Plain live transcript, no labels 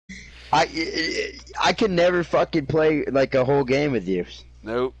I can never fucking play like a whole game with you.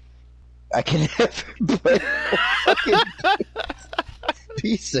 Nope. I can never play a fucking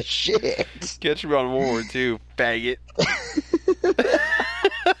piece of shit. Catch me on World War II, faggot.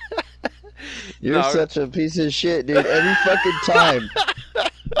 You're such a piece of shit, dude. Every fucking time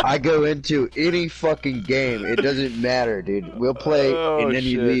I go into any fucking game, it doesn't matter, dude. We'll play and then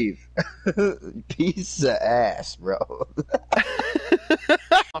you leave. Piece of ass, bro.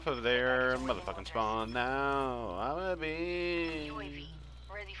 Off of their motherfucking spawn now. I wanna be UAV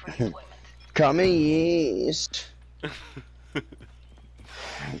ready for deployment. Coming east.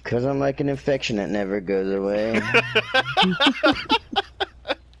 Cause I'm like an infection that never goes away.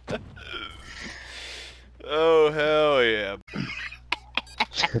 Oh hell yeah.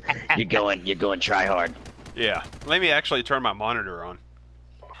 You're going try hard. Yeah. Let me actually turn my monitor on.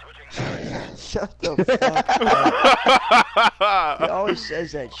 Shut the fuck up. He always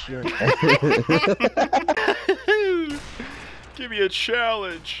says that shit. Give me a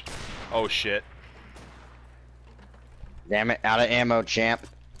challenge. Oh shit. Damn it, out of ammo, champ.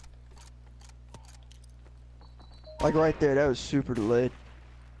 Like right there, that was super delayed.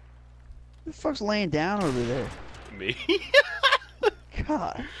 Who the fuck's laying down over there? Me?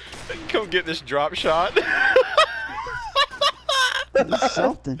 God. Come get this drop shot. It's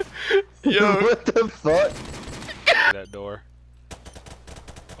something. Yo. What the fuck? That door.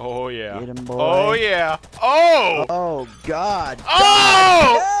 Oh yeah. Get him, boy. Oh yeah. Oh! Oh God.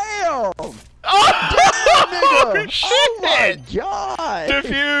 Oh! Damn! Oh! Nigga. Shit! Oh my God!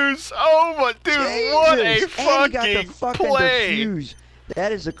 Defuse! Oh my dude, what a Jesus. And he got the fucking fucking play! defuse.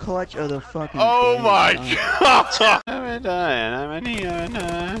 That is the clutch of the fucking Oh game, my son. god! I'm dying.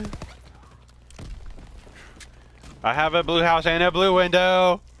 I have a blue house and a blue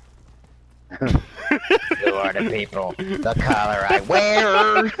window. You are the people. The color I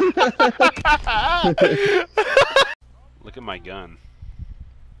wear. Look at my gun.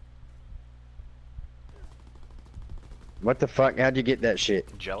 What the fuck? How'd you get that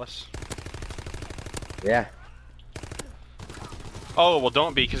shit? Jealous? Yeah. Oh, well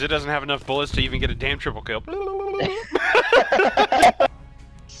don't be, because it doesn't have enough bullets to even get a damn triple kill.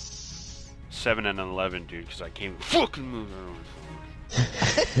 7 and 11, dude, because I can't fucking move around.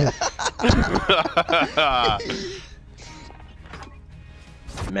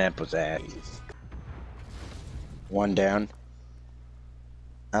 Map was at. One down.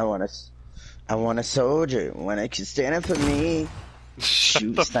 I want a soldier. When I can stand up for me.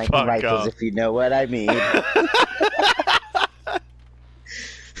 Shoot sniper rifles if you know what I mean.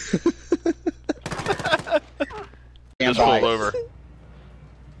 Just roll over.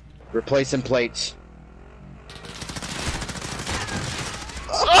 Replacing plates.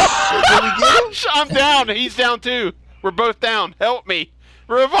 I'm down. He's down too. We're both down. Help me.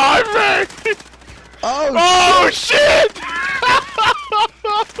 Revive me. Oh shit!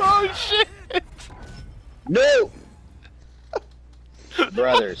 Oh shit! No!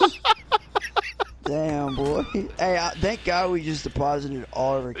 Brothers. Damn, boy. Hey, thank God we just deposited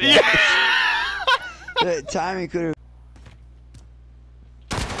all of our cash. Yeah. The timing could have.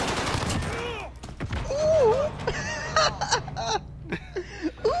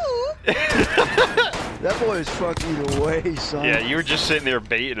 That boy is fucking away, son. Yeah, you were just sitting there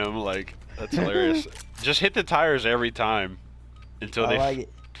baiting him. Like, that's hilarious. Just hit the tires every time until they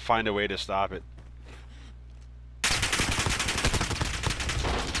find a way to stop it.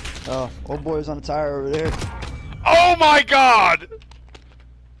 Oh, old boy's on a tire over there. Oh my god!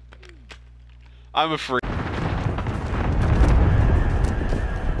 I'm a freak.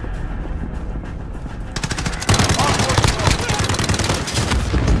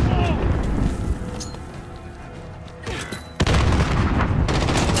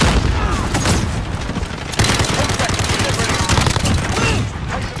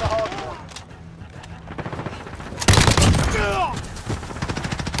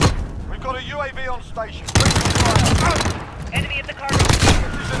 UAV on station. Enemy at the cargo.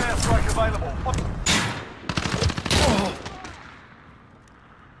 Precision airstrike available.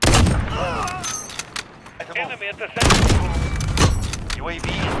 Enemy at the center. UAV.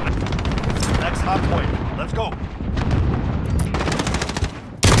 Next hard point. Let's go.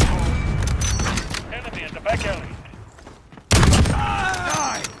 Enemy at the back alley.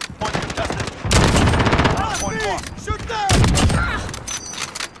 Point contested. Point one. Shoot them!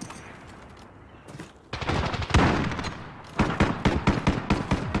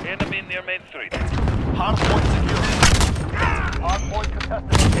 Enemy near Main Street. Hard point secure. Hard point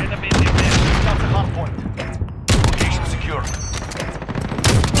contested. Enemy near Main Street. That's a hard point. Location secure.